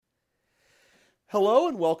Hello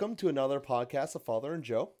and welcome to another podcast of Father and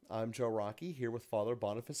Joe. I'm Joe Rocky here with Father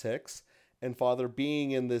Boniface Hicks. And Father,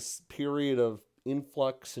 being in this period of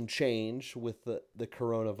influx and change with the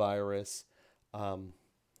coronavirus, um,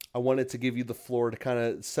 I wanted to give you the floor to kind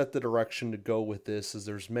of set the direction to go with this, as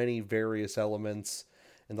there's many various elements.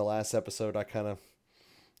 In the last episode, I kind of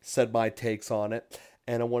said my takes on it,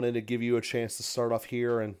 and I wanted to give you a chance to start off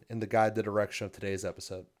here and to guide the direction of today's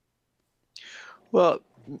episode. Well,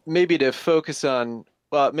 maybe to focus on,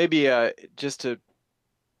 well, maybe just to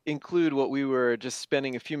include what we were just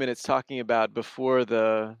spending a few minutes talking about before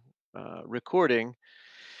the recording,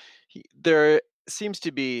 there seems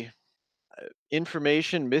to be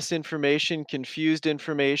information, misinformation, confused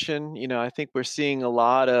information. I think we're seeing a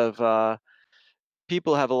lot of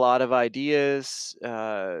people have a lot of ideas,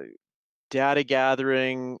 data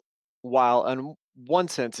gathering, while in one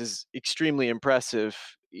sense is extremely impressive.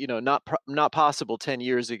 Not possible 10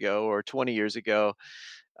 years ago or 20 years ago.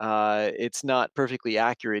 It's not perfectly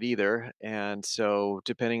accurate either. And so,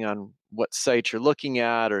 depending on what site you're looking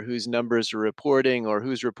at, or whose numbers are reporting, or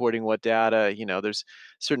who's reporting what data, there's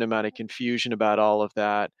a certain amount of confusion about all of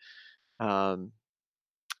that. Um,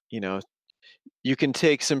 you know, you can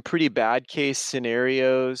take some pretty bad case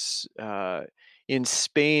scenarios. In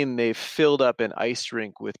Spain, they've filled up an ice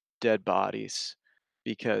rink with dead bodies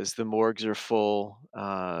because the morgues are full,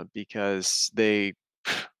 because they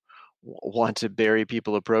want to bury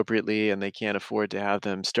people appropriately and they can't afford to have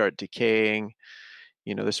them start decaying.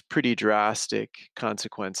 There's pretty drastic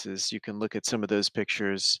consequences. You can look at some of those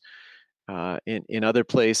pictures in other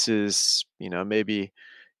places, maybe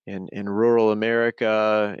in rural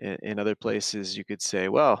America, in other places. You could say,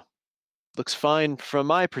 well, looks fine from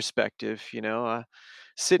my perspective.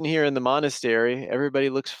 Sitting here in the monastery, everybody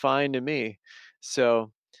looks fine to me.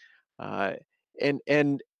 So, uh,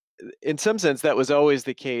 and in some sense, that was always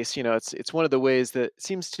the case. It's one of the ways that it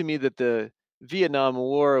seems to me that the Vietnam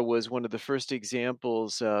War was one of the first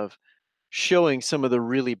examples of showing some of the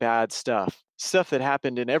really bad stuff that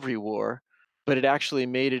happened in every war, but it actually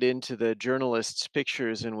made it into the journalists'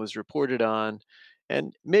 pictures and was reported on.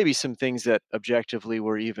 And maybe some things that objectively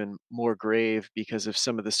were even more grave because of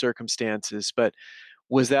some of the circumstances. But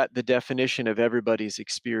was that the definition of everybody's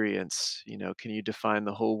experience? Can you define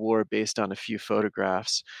the whole war based on a few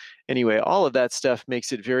photographs? Anyway, all of that stuff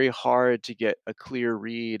makes it very hard to get a clear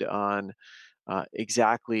read on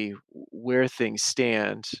exactly where things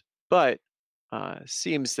stand. But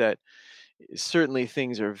seems that certainly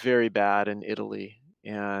things are very bad in Italy,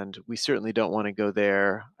 and we certainly don't want to go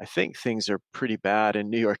there. I think things are pretty bad in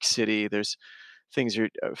New York City. There's things are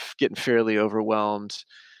getting fairly overwhelmed.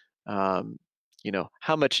 Um,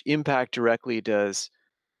 how much impact directly does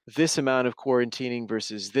this amount of quarantining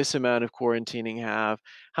versus this amount of quarantining have?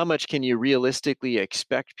 How much can you realistically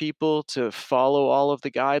expect people to follow all of the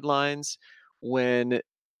guidelines when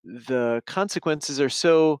the consequences are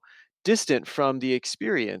so distant from the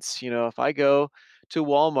experience? If I go to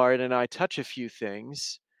Walmart and I touch a few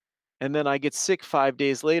things, and then I get sick 5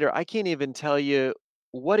 days later, I can't even tell you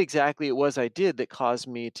what exactly it was I did that caused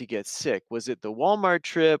me to get sick. Was it the Walmart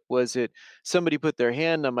trip? Was it somebody put their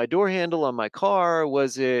hand on my door handle on my car?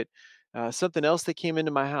 Was it something else that came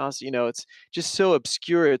into my house? It's just so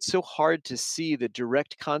obscure. It's so hard to see the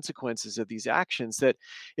direct consequences of these actions that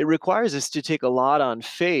it requires us to take a lot on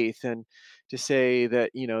faith and to say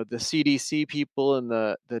that, the CDC people and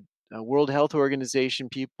the World Health Organization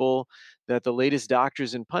people, that the latest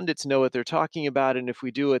doctors and pundits know what they're talking about, and if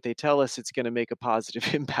we do what they tell us, it's going to make a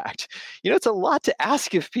positive impact. It's a lot to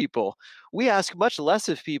ask of people. We ask much less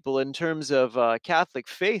of people in terms of Catholic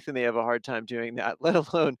faith, and they have a hard time doing that, let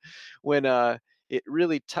alone when it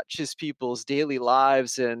really touches people's daily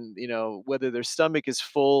lives, and whether their stomach is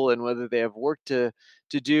full and whether they have work to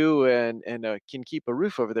do, and can keep a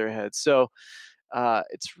roof over their heads. So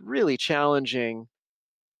it's really challenging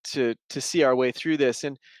to see our way through this.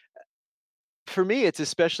 And for me, it's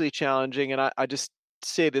especially challenging. And I just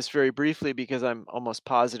say this very briefly because I'm almost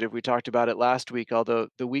positive we talked about it last week, although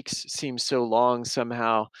the weeks seem so long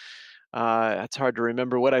somehow. It's hard to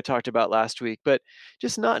remember what I talked about last week, but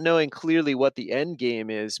just not knowing clearly what the end game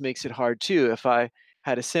is makes it hard too. If I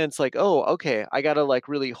had a sense like, oh, okay, I got to like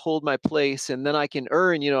really hold my place and then I can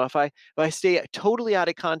earn, if I stay totally out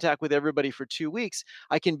of contact with everybody for 2 weeks,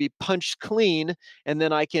 I can be punched clean and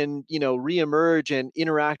then I can, reemerge and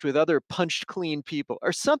interact with other punched clean people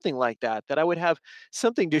or something like that, that I would have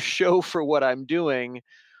something to show for what I'm doing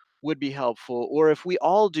would be helpful. Or if we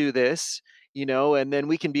all do this, and then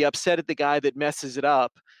we can be upset at the guy that messes it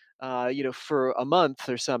up, for a month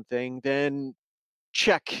or something, then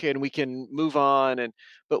check and we can move on. And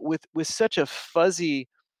but with such a fuzzy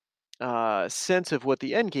sense of what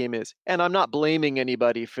the end game is. And I'm not blaming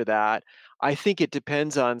anybody for that. I think it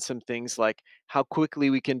depends on some things like how quickly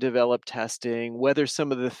we can develop testing, whether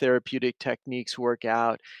some of the therapeutic techniques work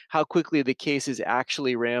out, how quickly the cases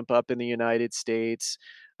actually ramp up in the United States.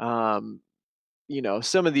 Um,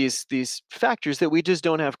 some of these factors that we just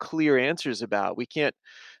don't have clear answers about. We can't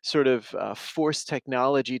sort of force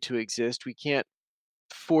technology to exist. We can't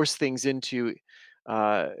force things into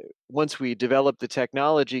uh, once we develop the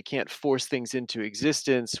technology, can't force things into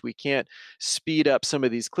existence. We can't speed up some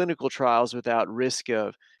of these clinical trials without risk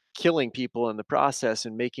of killing people in the process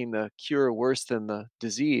and making the cure worse than the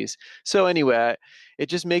disease. So anyway, it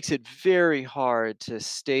just makes it very hard to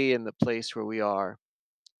stay in the place where we are.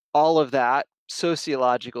 All of that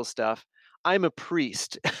sociological stuff. I'm a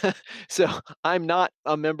priest, so I'm not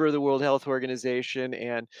a member of the World Health Organization.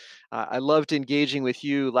 And I loved engaging with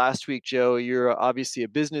you last week, Joe. You're obviously a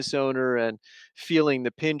business owner and feeling the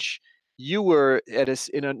pinch. You were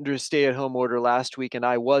under a stay-at-home order last week, and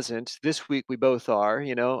I wasn't. This week, we both are.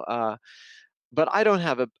 But I don't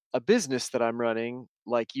have a business that I'm running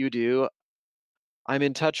like you do. I'm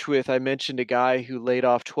in touch with, I mentioned a guy who laid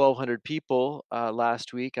off 1,200 people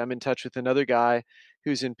last week. I'm in touch with another guy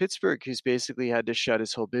who's in Pittsburgh who's basically had to shut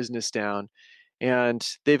his whole business down. And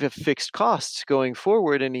they've have fixed costs going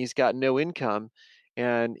forward, and he's got no income.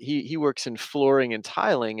 And he works in flooring and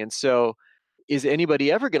tiling. And so, is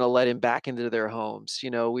anybody ever going to let him back into their homes?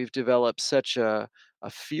 We've developed such a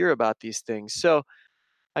fear about these things. So,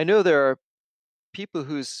 I know there are people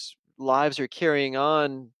whose lives are carrying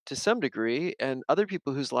on to some degree, and other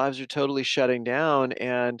people whose lives are totally shutting down,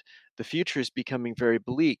 and the future is becoming very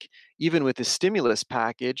bleak. Even with the stimulus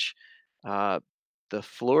package, uh, the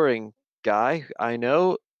flooring guy I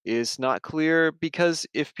know is not clear because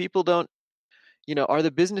if people don't, are the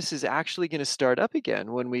businesses actually going to start up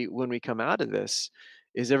again when we come out of this?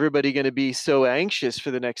 Is everybody going to be so anxious for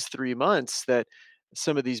the next 3 months that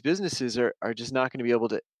some of these businesses are just not going to be able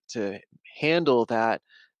to handle that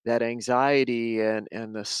anxiety and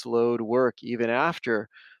the slowed work even after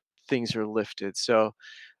things are lifted? So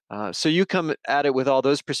you come at it with all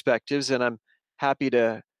those perspectives, and I'm happy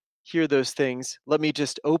to hear those things. Let me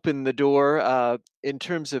just open the door in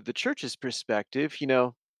terms of the church's perspective.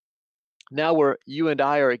 Now you and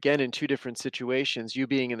I are again in two different situations, you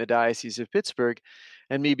being in the Diocese of Pittsburgh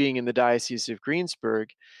and me being in the Diocese of Greensburg.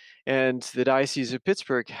 And the Diocese of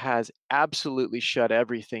Pittsburgh has absolutely shut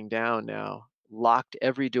everything down now, locked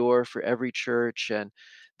every door for every church. And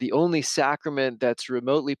the only sacrament that's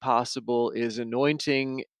remotely possible is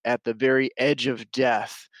anointing at the very edge of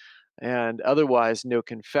death. And otherwise, no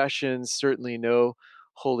confessions, certainly no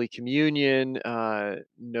Holy Communion,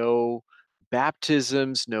 no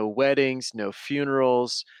baptisms, no weddings, no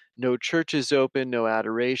funerals, no churches open, no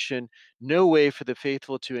adoration, no way for the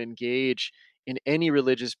faithful to engage in any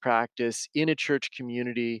religious practice in a church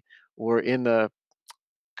community or in the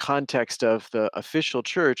context of the official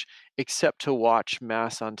church except to watch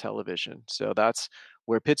Mass on television. So that's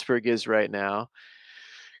where Pittsburgh is right now.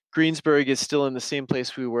 Greensburg is still in the same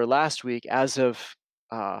place we were last week as of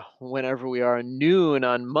whenever we are noon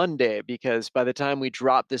on Monday, because by the time we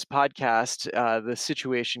drop this podcast, the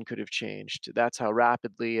situation could have changed. That's how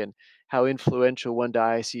rapidly and how influential one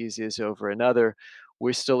diocese is over another.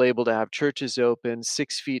 We're still able to have churches open,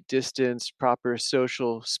 6 feet distance, proper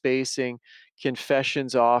social spacing,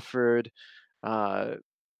 confessions offered, uh,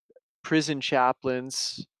 prison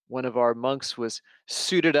chaplains. One of our monks was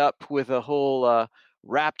suited up with a whole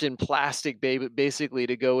wrapped in plastic, basically,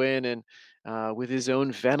 to go in and with his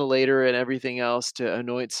own ventilator and everything else to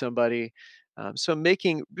anoint somebody. So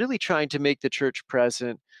really trying to make the church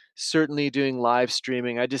present, certainly doing live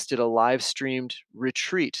streaming. I just did a live streamed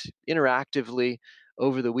retreat interactively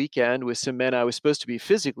over the weekend with some men I was supposed to be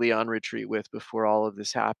physically on retreat with before all of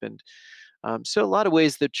this happened. So a lot of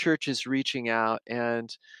ways the church is reaching out, and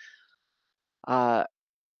uh,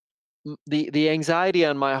 the anxiety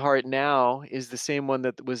on my heart now is the same one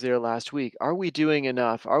that was there last week. Are we doing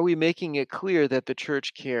enough? Are we making it clear that the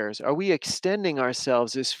church cares? Are we extending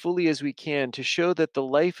ourselves as fully as we can to show that the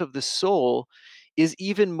life of the soul is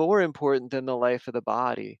even more important than the life of the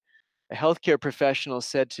body? A healthcare professional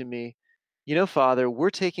said to me, Father, we're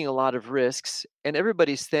taking a lot of risks and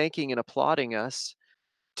everybody's thanking and applauding us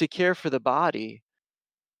to care for the body.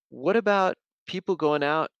 What about people going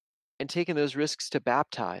out and taking those risks to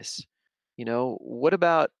baptize? What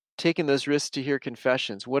about taking those risks to hear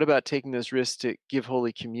confessions? What about taking those risks to give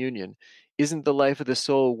Holy Communion? Isn't the life of the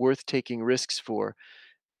soul worth taking risks for?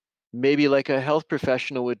 Maybe like a health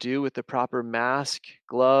professional would do with the proper mask,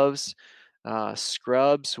 gloves,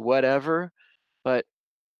 scrubs, whatever. But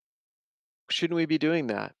shouldn't we be doing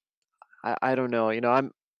that? I don't know.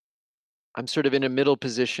 I'm sort of in a middle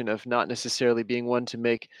position of not necessarily being one to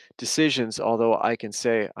make decisions, although I can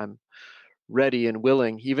say I'm ready and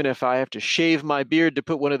willing. Even if I have to shave my beard to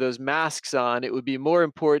put one of those masks on, it would be more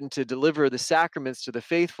important to deliver the sacraments to the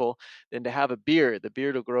faithful than to have a beard. The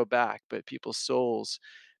beard will grow back, but people's souls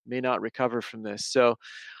may not recover from this. So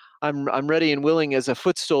I'm ready and willing as a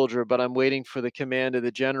foot soldier, but I'm waiting for the command of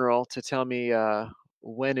the general to tell me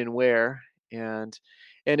when and where. And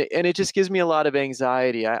it just gives me a lot of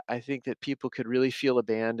anxiety. I think that people could really feel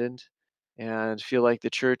abandoned and feel like the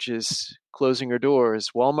church is closing her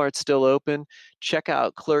doors. Walmart's still open.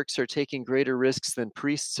 Checkout clerks are taking greater risks than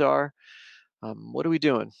priests are. What are we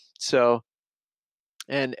doing? So,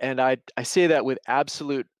 and I say that with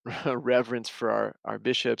absolute reverence for our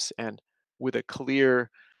bishops and with a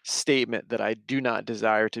clear statement that I do not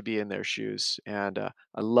desire to be in their shoes. And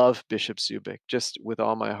I love Bishop Zubik just with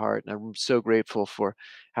all my heart, and I'm so grateful for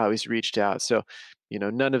how he's reached out. So,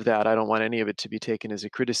 none of that. I don't want any of it to be taken as a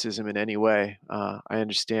criticism in any way. I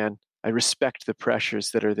understand. I respect the pressures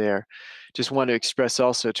that are there. Just want to express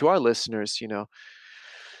also to our listeners,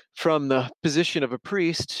 from the position of a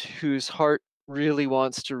priest whose heart really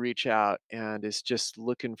wants to reach out and is just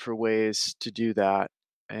looking for ways to do that,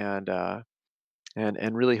 and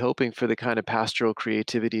and really hoping for the kind of pastoral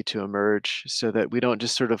creativity to emerge so that we don't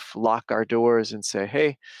just sort of lock our doors and say,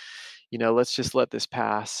 hey, let's just let this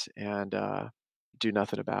pass and do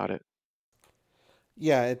nothing about it.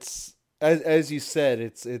 Yeah, it's as you said,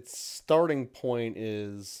 its starting point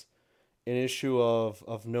is an issue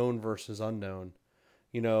of known versus unknown.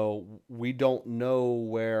 We don't know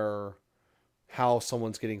where how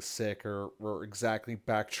someone's getting sick or exactly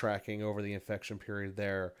backtracking over the infection period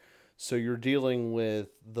there. So you're dealing with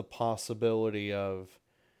the possibility of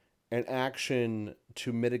an action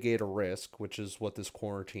to mitigate a risk, which is what this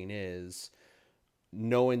quarantine is,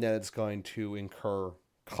 knowing that it's going to incur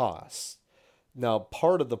costs. Now,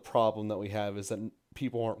 part of the problem that we have is that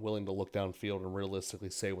people aren't willing to look downfield and realistically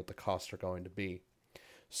say what the costs are going to be.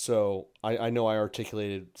 So I know I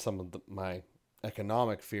articulated some of my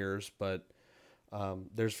economic fears, but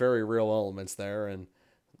there's very real elements there, and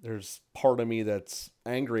there's part of me that's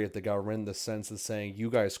angry at the government in the sense of saying, you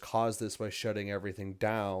guys caused this by shutting everything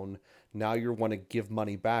down. Now you want to give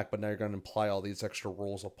money back, but now you're going to apply all these extra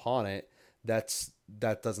rules upon it. That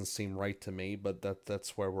doesn't seem right to me, but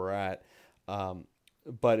that's where we're at.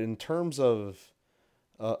 But in terms of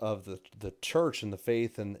the church and the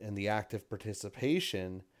faith and the active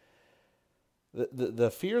participation, the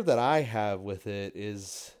fear that I have with it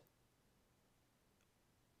is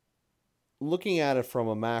looking at it from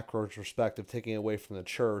a macro perspective, taking away from the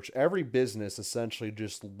church. Every business essentially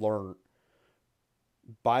just learned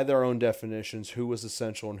by their own definitions who was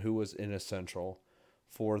essential and who was inessential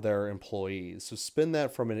for their employees. So spin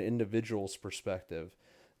that from an individual's perspective.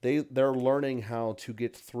 They're learning how to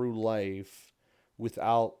get through life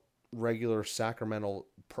without regular sacramental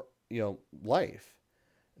life.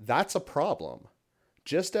 That's a problem.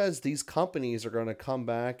 Just as these companies are going to come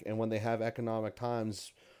back and when they have economic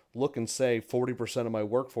times look and say 40% of my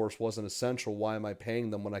workforce wasn't essential, why am I paying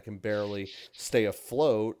them when I can barely stay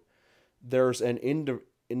afloat? There's an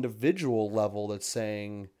individual level that's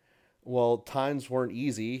saying, well, times weren't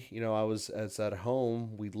easy. I was at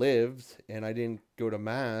home, we lived, and I didn't go to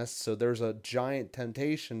mass. So there's a giant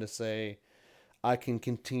temptation to say, I can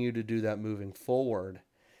continue to do that moving forward.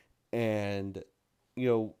 And,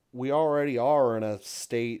 we already are in a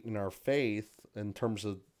state in our faith in terms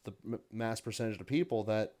of the mass percentage of people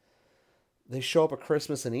that they show up at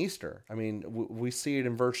Christmas and Easter. I mean, we see it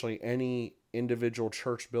in virtually any individual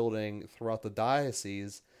church building throughout the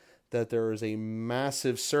diocese that there is a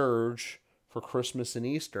massive surge for Christmas and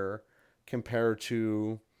Easter compared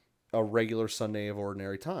to a regular Sunday of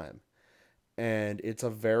ordinary time. And it's a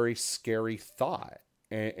very scary thought.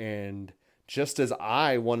 And just as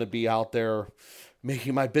I want to be out there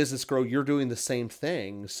making my business grow, you're doing the same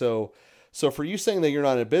thing. So for you saying that you're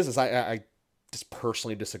not in business, I just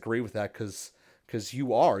personally disagree with that because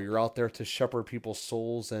you're out there to shepherd people's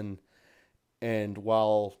souls, and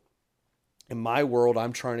while in my world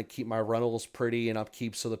I'm trying to keep my rentals pretty and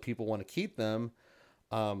upkeep so that people want to keep them,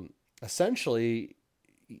 essentially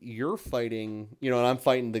you're fighting, and I'm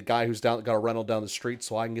fighting the guy who's got a rental down the street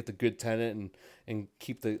so I can get the good tenant and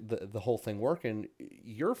keep the whole thing working.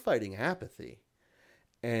 You're fighting apathy.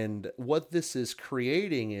 And what this is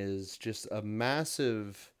creating is just a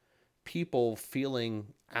massive people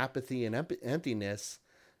feeling apathy and emptiness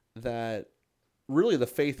that really the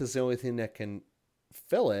faith is the only thing that can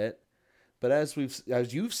fill it. But as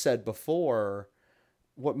you've said before,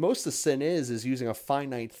 what most of sin is using a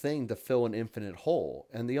finite thing to fill an infinite hole,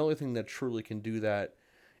 and the only thing that truly can do that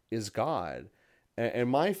is God. And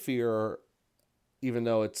my fear, even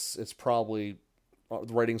though it's probably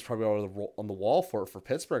the writing's probably on the wall for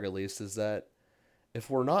Pittsburgh at least, is that if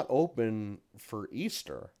we're not open for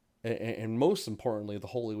Easter, and most importantly the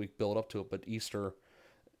Holy Week build up to it, but Easter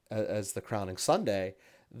as the crowning Sunday,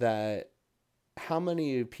 that how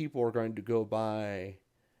many people are going to go by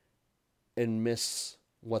and miss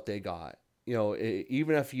what they got? You know,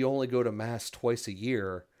 even if you only go to mass twice a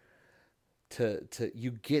year, to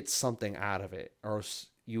you get something out of it, or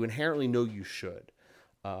you inherently know you should,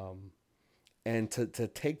 and to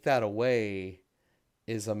take that away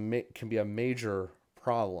can be a major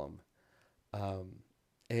problem,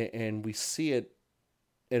 and we see it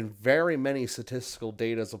in very many statistical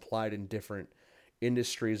data applied in different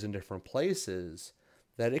industries and different places,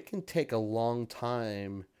 that it can take a long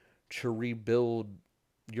time to rebuild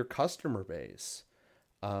your customer base.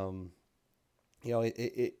 Um,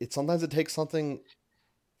 it sometimes it takes something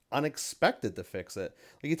unexpected to fix it.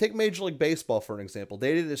 Like, you take Major League Baseball for an example.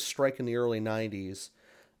 They did this strike in the early '90s.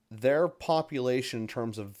 Their population in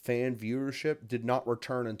terms of fan viewership did not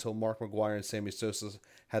return until Mark McGwire and Sammy Sosa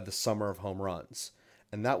had the summer of home runs.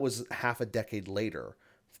 And that was half a decade later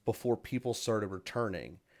before people started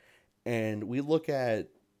returning. And we look at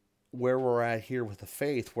where we're at here with the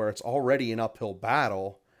faith, where it's already an uphill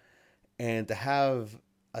battle, and to have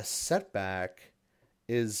a setback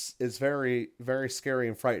is very, very scary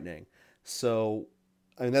and frightening. So,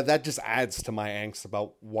 I mean, that just adds to my angst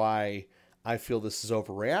about why I feel this is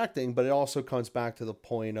overreacting, but it also comes back to the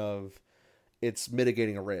point of it's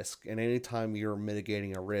mitigating a risk. And anytime you're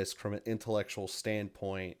mitigating a risk from an intellectual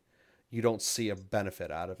standpoint, you don't see a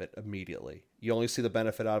benefit out of it immediately. You only see the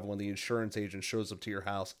benefit out of it when the insurance agent shows up to your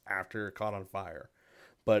house after you're caught on fire.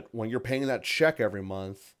 But when you're paying that check every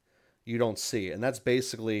month, you don't see it. And that's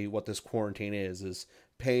basically what this quarantine is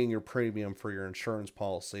paying your premium for your insurance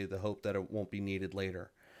policy, the hope that it won't be needed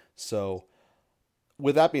later. So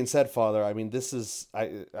with that being said, Father, I mean, this is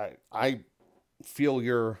I feel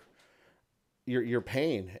your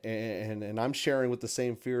pain, and I'm sharing with the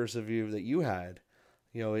same fears of you that you had.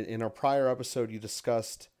 You know, in our prior episode, you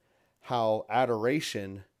discussed how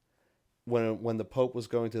adoration, when the Pope was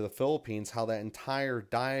going to the Philippines, how that entire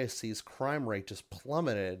diocese crime rate just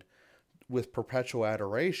plummeted with perpetual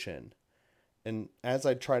adoration. And as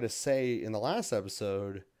I tried to say in the last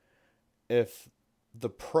episode, if the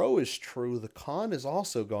pro is true, the con is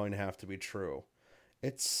also going to have to be true.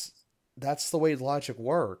 That's the way logic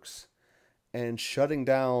works. And shutting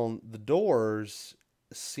down the doors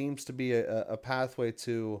seems to be a pathway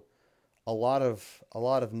to a lot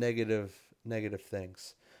of negative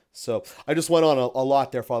things. So I just went on a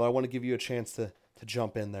lot there, Father. I want to give you a chance to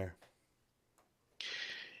jump in there.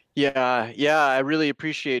 Yeah, I really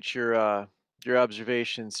appreciate your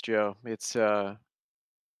observations, Joe. It's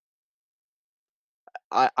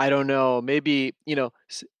I don't know, maybe,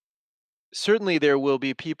 certainly there will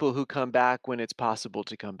be people who come back when it's possible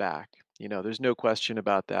to come back. There's no question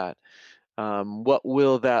about that. What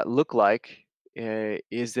will that look like? Are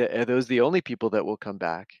those the only people that will come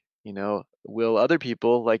back? Will other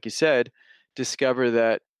people, like you said, discover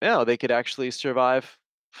that no, they could actually survive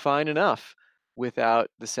fine enough without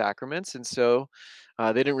the sacraments, and so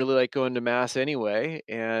they didn't really like going to mass anyway,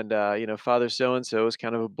 and Father so and so is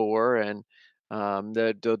kind of a bore, and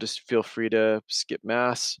that they'll just feel free to skip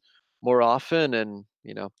mass more often, and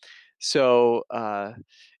so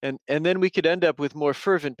and then we could end up with more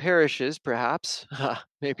fervent parishes, perhaps.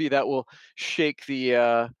 Maybe that will shake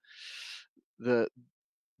the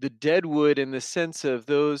the dead wood in the sense of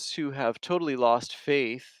those who have totally lost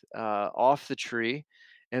faith off the tree.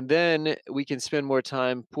 And then we can spend more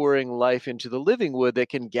time pouring life into the living wood that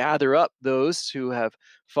can gather up those who have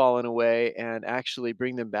fallen away and actually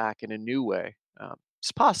bring them back in a new way.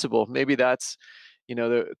 It's possible. Maybe that's,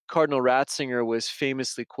 the Cardinal Ratzinger was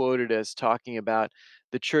famously quoted as talking about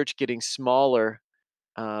the church getting smaller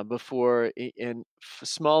and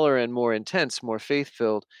smaller and more intense, more faith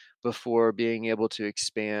filled before being able to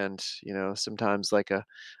expand. Sometimes like a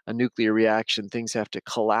nuclear reaction, things have to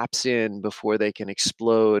collapse in before they can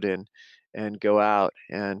explode and go out.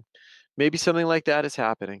 And maybe something like that is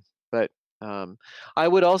happening. But I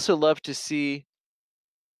would also love to see,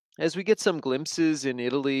 as we get some glimpses in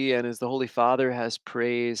Italy and as the Holy Father has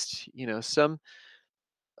praised, some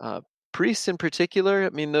uh, priests in particular. I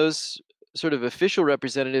mean, those sort of official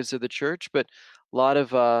representatives of the church, but a lot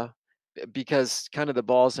of because kind of the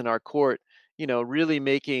ball's in our court, really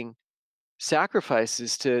making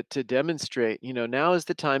sacrifices to demonstrate. Now is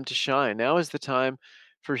the time to shine. Now is the time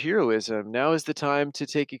for heroism. Now is the time to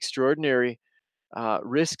take extraordinary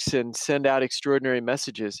risks and send out extraordinary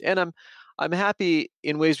messages. And I'm happy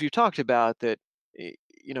in ways we've talked about that.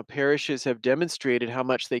 Parishes have demonstrated how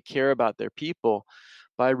much they care about their people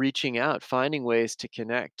by reaching out, finding ways to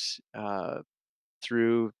connect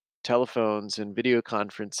through telephones and video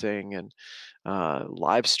conferencing and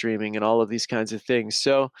live streaming and all of these kinds of things.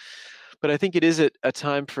 So, but I think it is a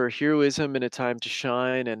time for heroism and a time to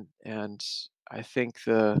shine. And I think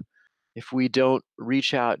if we don't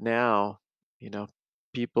reach out now, you know,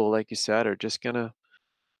 people, like you said, are just gonna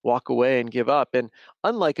walk away and give up. And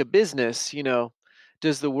unlike a business,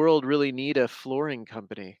 does the world really need a flooring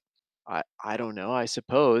company? I don't know. I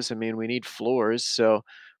suppose. I mean, we need floors, so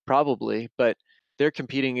probably, but they're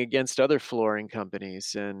competing against other flooring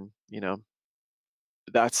companies, and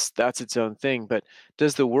that's its own thing. But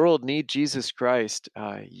does the world need Jesus Christ?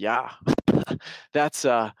 Yeah, that's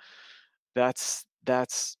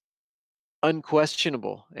that's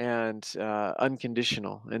unquestionable and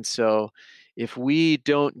unconditional. And so, if we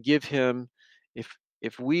don't give him,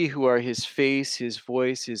 if we who are his face, his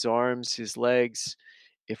voice, his arms, his legs,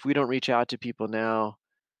 if we don't reach out to people now,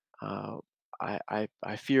 uh,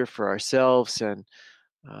 I fear for ourselves, and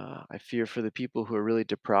I fear for the people who are really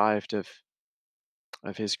deprived of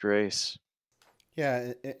his grace.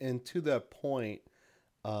 Yeah, and to that point,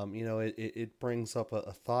 it brings up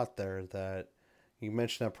a thought there that you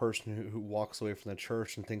mentioned that person who walks away from the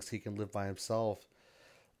church and thinks he can live by himself.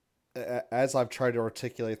 As I've tried to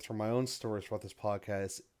articulate through my own stories throughout this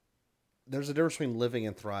podcast, there's a difference between living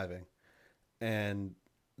and thriving. And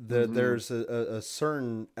Hmm. there's a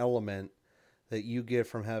certain element that you get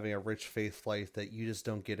from having a rich faith life that you just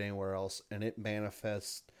don't get anywhere else. And it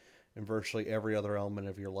manifests in virtually every other element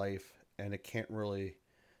of your life. And it can't really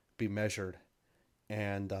be measured.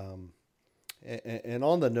 And and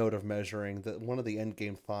on the note of measuring, that one of the end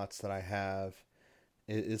game thoughts that I have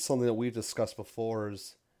is something that we've discussed before.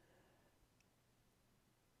 Is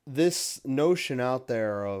this notion out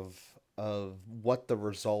there of what the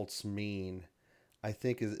results mean? I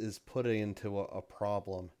think is putting into a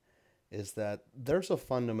problem. Is that there's a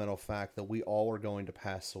fundamental fact that we all are going to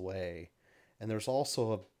pass away, and there's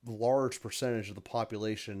also a large percentage of the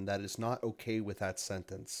population that is not okay with that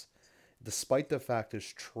sentence, despite the fact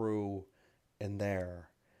it's true in there.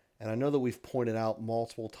 And I know that we've pointed out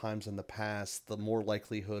multiple times in the past the more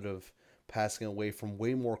likelihood of passing away from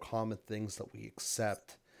way more common things that we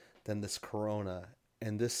accept than this corona.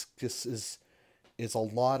 And this just is a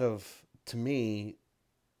lot of, to me,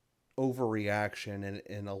 overreaction,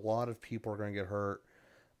 and a lot of people are going to get hurt.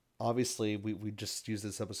 Obviously, we just used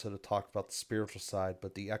this episode to talk about the spiritual side,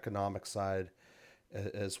 but the economic side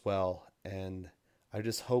as well. And I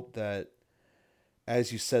just hope that,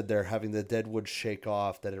 as you said there, having the dead wood shake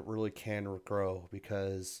off, that it really can grow,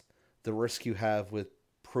 because the risk you have with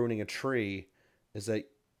pruning a tree is that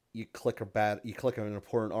you click on an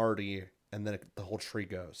important artery, and then the whole tree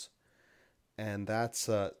goes. And that's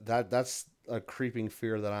a creeping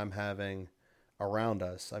fear that I'm having around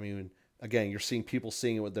us. I mean, again, you're seeing people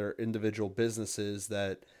seeing it with their individual businesses,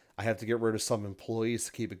 that I have to get rid of some employees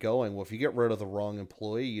to keep it going. Well, if you get rid of the wrong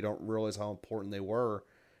employee, you don't realize how important they were,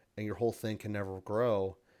 and your whole thing can never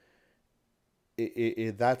grow.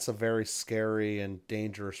 That's a very scary and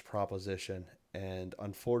dangerous proposition, and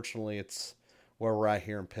unfortunately, it's where we're at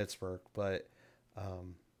here in Pittsburgh. But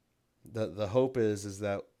um, the hope is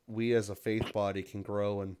that we as a faith body can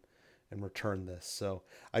grow and return this. So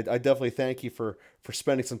I definitely thank you for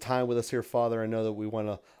spending some time with us here, Father. I know that we went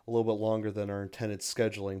a little bit longer than our intended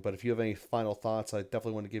scheduling, but if you have any final thoughts, I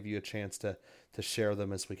definitely want to give you a chance to share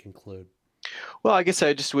them as we conclude. Well, I guess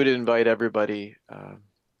I just would invite everybody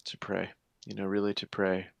to pray. Really to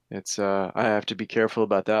pray. It's I have to be careful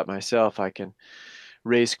about that myself. I can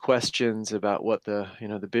raise questions about what the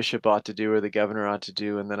bishop ought to do or the governor ought to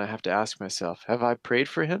do, and then I have to ask myself, have I prayed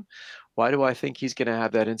for him? Why do I think he's going to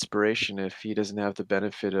have that inspiration if he doesn't have the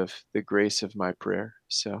benefit of the grace of my prayer?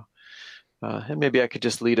 So, and maybe I could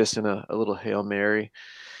just lead us in a little Hail Mary,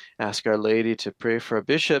 ask Our Lady to pray for our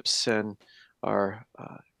bishops and our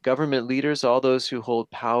government leaders, all those who hold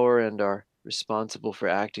power and are responsible for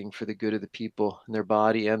acting for the good of the people in their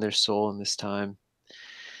body and their soul in this time.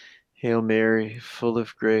 Hail Mary, full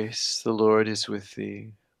of grace, the Lord is with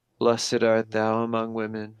thee. Blessed art thou among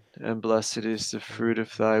women, and blessed is the fruit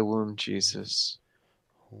of thy womb, Jesus.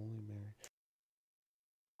 Holy Mary.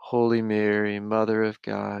 Holy Mary, Mother of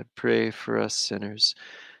God, pray for us sinners,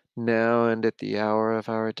 now and at the hour of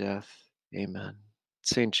our death. Amen.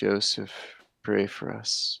 Saint Joseph, pray for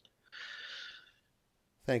us.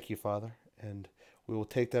 Thank you, Father. And we will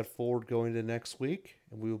take that forward going into next week,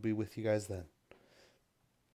 and we will be with you guys then.